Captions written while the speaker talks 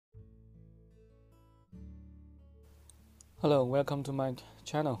Hello, welcome to my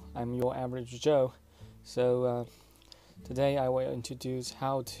channel. I'm your average Joe. Today I will introduce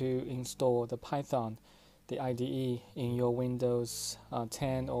how to install the Python, the IDE in your Windows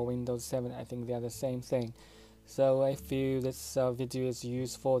 10 or Windows 7. I think they are the same thing. So if this video is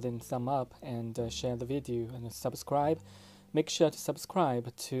useful, then thumb up and share the video and subscribe. Make sure to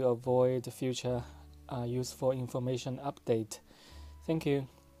subscribe to avoid future useful information update. Thank you.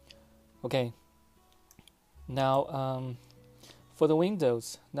 Okay. Now for the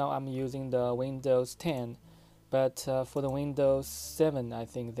Windows, now I'm using the Windows 10, but for the Windows 7, I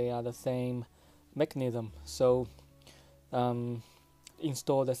think they are the same mechanism. So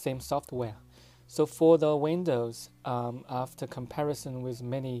install the same software. So for the Windows, after comparison with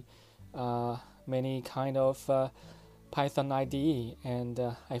many kind of Python IDE, and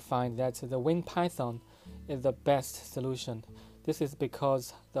I find that the Winpython is the best solution. This is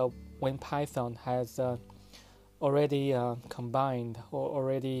because the Winpython has already combined or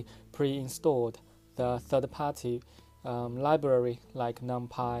already pre-installed the third-party library like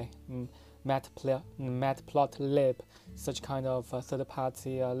numpy, matplotlab, such kind of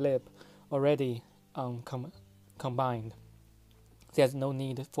third-party lib already combined. There's no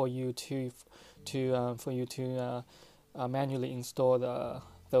need for you to manually install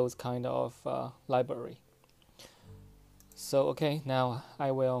those kind of library. So okay, now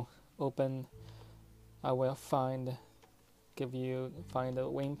I will find the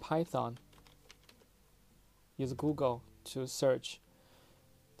Winpython. Use Google to search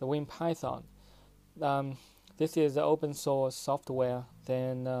the Winpython. This is the open source software,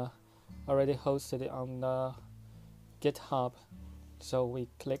 then already hosted on GitHub. So we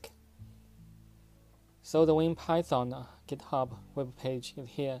click. So the Winpython GitHub web page is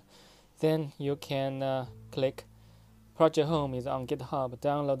here. Then you can click. Project Home is on GitHub.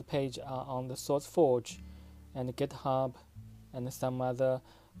 Download page on the SourceForge and GitHub and some other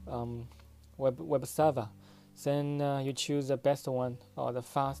web server. Then you choose the best one or the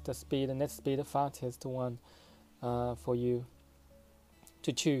net speed fastest one for you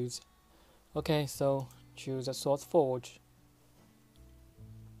to choose. Okay, so choose a SourceForge.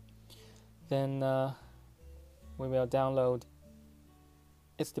 Then we will download.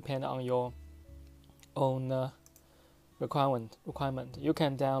 It's depend on your own requirement. You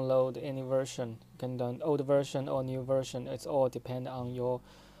can download any version. You can download old version or new version. It's all depend on your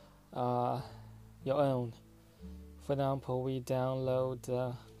own. For example, we download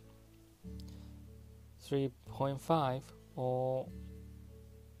 3.5 or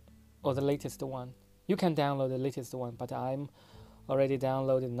the latest one. You can download the latest one, but I'm already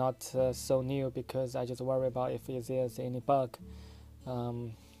downloaded not so new because I just worry about if there's any bug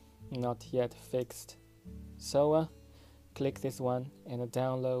not yet fixed. So click this one and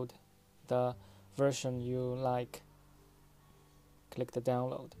download the version you like. Click the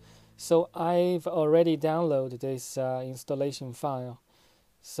download. So I've already downloaded this installation file,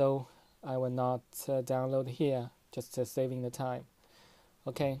 so I will not download here, just saving the time.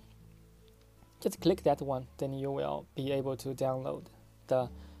 Okay, just click that one, then you will be able to download the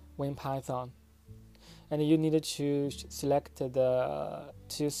Winpython. And you need to select the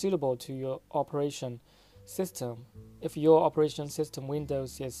suitable to your operation system. If your operation system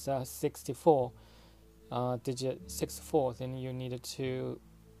Windows is 64 digit 64, then you need to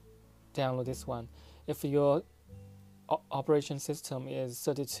download this one. If your operation system is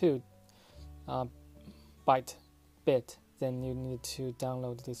 32 bit, then you need to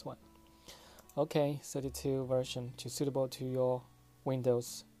download this one. Okay, 32 version suitable to your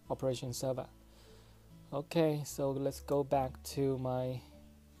Windows operation server. Okay, so let's go back to my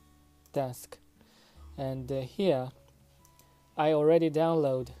desk. And here, I already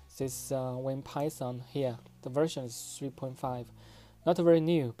download this Winpython here. The version is 3.5, not very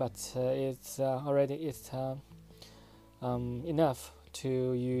new, but it's enough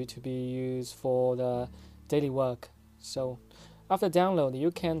to be used for the daily work. So after download,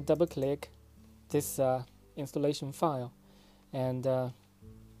 you can double click this installation file, and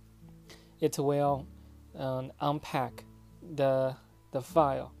it will unpack the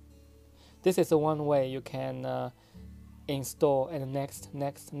file. This is the one way you can install and next.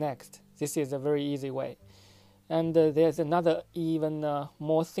 This is a very easy way. And there's another even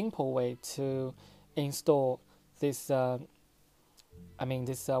more simple way to install this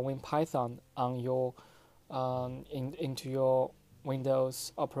Winpython on your into your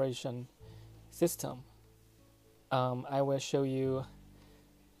Windows operation system. I will show you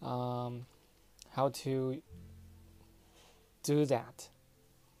how to do that.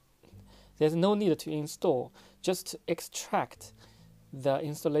 There's no need to install, just extract the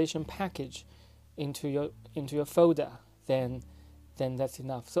installation package into your folder then that's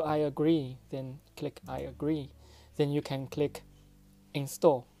enough. So I agree, then click I agree. Then you can click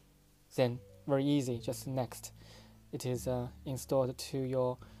install. Then very easy, just next. It is installed to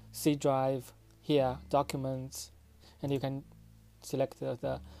your C drive here, documents, and you can select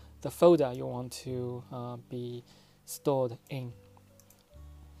the folder you want to be stored in.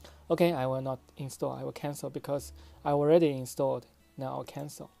 Okay, I will not install, I will cancel because I already installed. Now I'll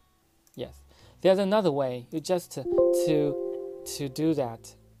cancel. Yes, there's another way. You just to do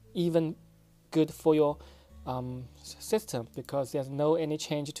that, even good for your system, because there's no any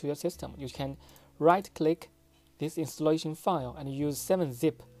change to your system. You can right click this installation file and use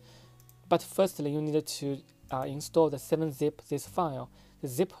 7-zip. But firstly, you need to install the 7-zip, this file, the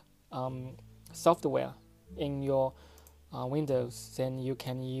zip software in your Windows. Then you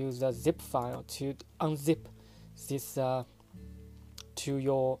can use the zip file to unzip this to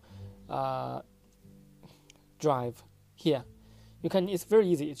your drive here. You can. It's very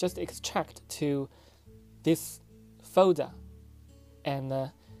easy. It's just extract to this folder, and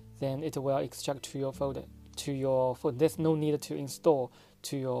then it will extract to your folder. There's no need to install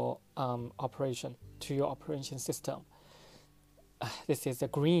to your operation system. This is a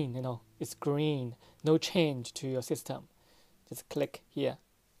green. It's green. No change to your system. Just click here,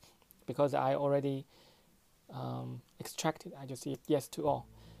 because I already extracted. I just say yes to all.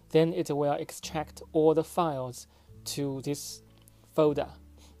 Then it will extract all the files to this folder.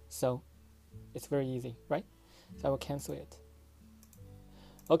 So it's very easy, right? So I will cancel it.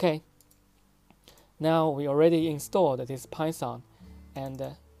 Okay. Now we already installed this Python, and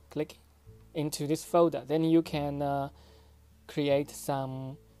click into this folder. Then you can create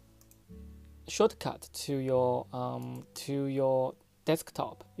some shortcut to your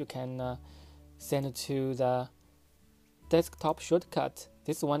desktop. You can send it to the desktop shortcut.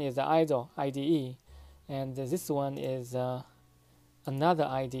 This one is the IDE, and this one is another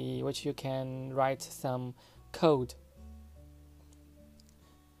IDE, which you can write some code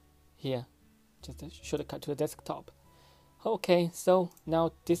here. Just a shortcut to the desktop. Okay, so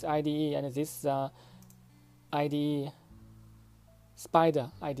now this IDE and this IDE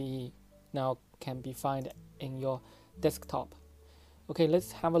Spider IDE now can be found in your desktop. Okay,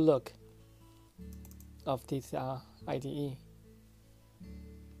 let's have a look of this IDE.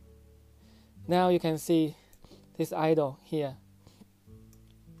 Now you can see this idle here.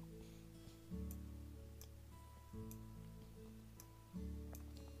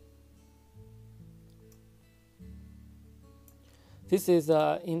 This is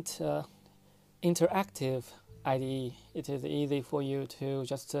interactive IDE. It is easy for you to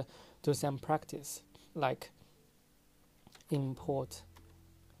just do some practice, like import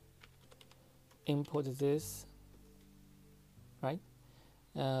this, right?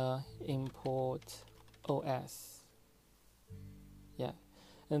 Import OS, yeah,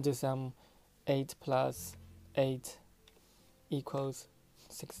 and do some 8 plus 8 equals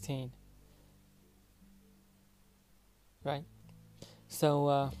 16, right?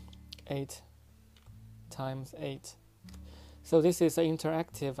 So 8 times 8. So this is an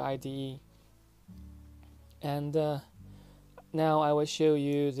interactive IDE, and now I will show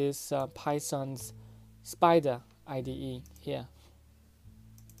you this Python's Spider IDE here.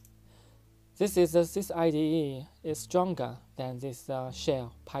 This IDE is stronger than this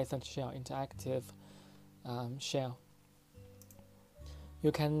shell, Python shell, interactive shell.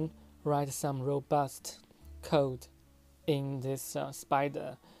 You can write some robust code in this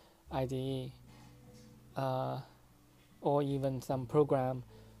Spider IDE, or even some program,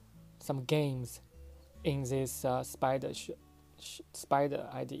 some games in this Spider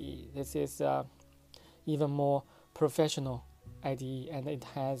IDE. This is even more professional IDE, and it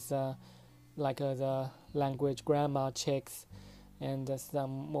has like the language grammar checks and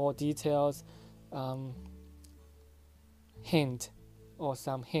some more details, hint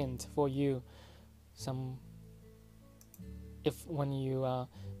for you, some if when you are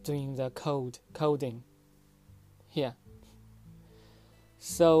doing the coding here.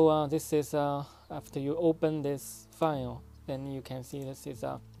 So this is after you open this file, then you can see this is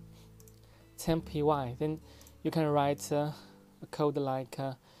temp.py. Then you can write a code like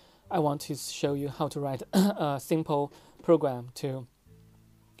I want to show you how to write a simple program to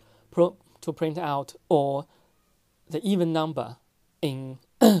print out all the even number in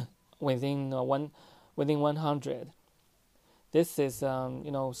within 100. This is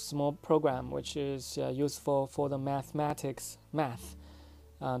small program which is useful for the math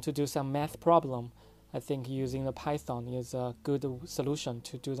to do some math problem. I think using the Python is a good solution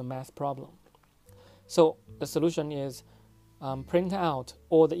to do the math problem. So the solution is print out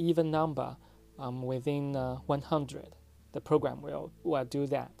all the even number within 100. the program will do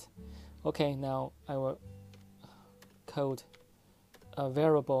that. Okay, now I will code a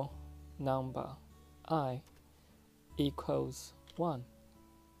variable number I equals 1.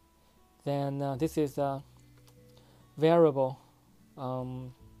 Then this is a variable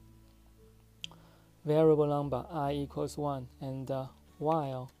number I equals 1, and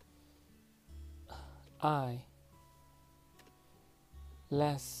while I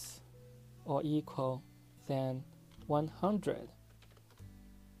less or equal than 100,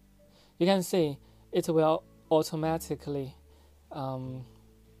 you can see it will automatically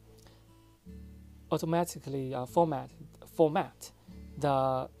format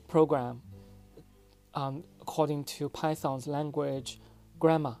the program according to Python's language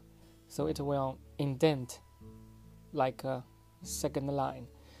grammar. So it will indent like a second line.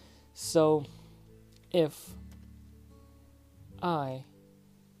 So if I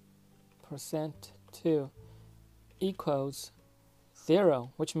 %2 equals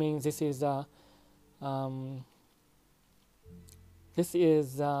 0, which means this is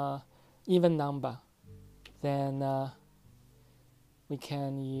a even number, then we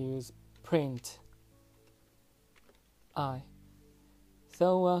can use print I.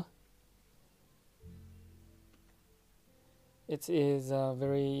 So it is a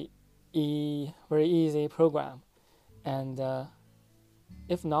very easy program, and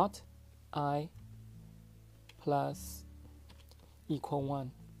if not, I plus equal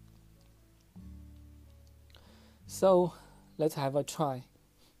 1. So let's have a try.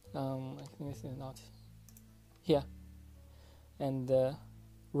 I think this is not here, and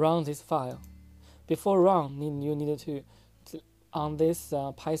run this file. Before run, you need to on this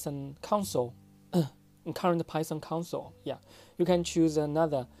Python console, current Python console. Yeah, you can choose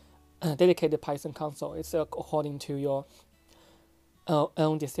another dedicated Python console. It's according to your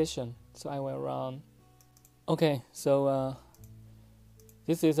own decision. So I will run. Okay, so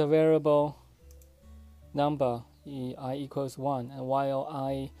this is a variable number I equals 1, and while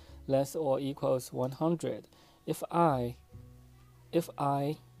I less or equals 100, if I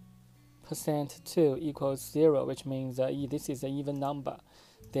 %2 equals 0, which means this is an even number,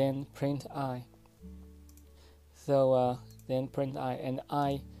 then print I. So then print I, and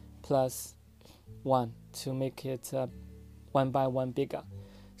I plus 1 to make it 1 by 1 bigger.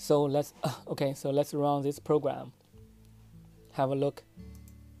 So let's run this program. Have a look.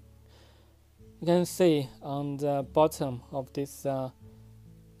 You can see on the bottom of this window,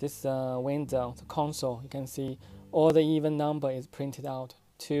 the console, you can see all the even number is printed out.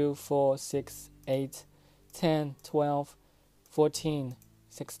 2, 4, 6, 8, 10, 12, 14,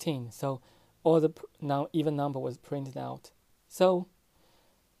 16. So all the now even number was printed out. So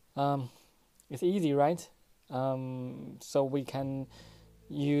it's easy, right? So we can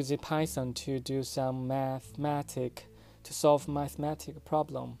use Python to do some to solve mathematic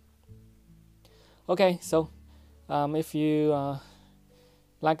problem. Okay, so if you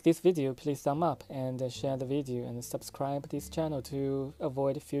like this video, please thumb up and share the video, and subscribe this channel to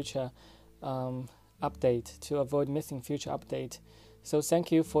avoid future missing future update. So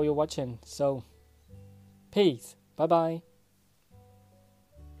thank you for your watching. So peace. Bye bye.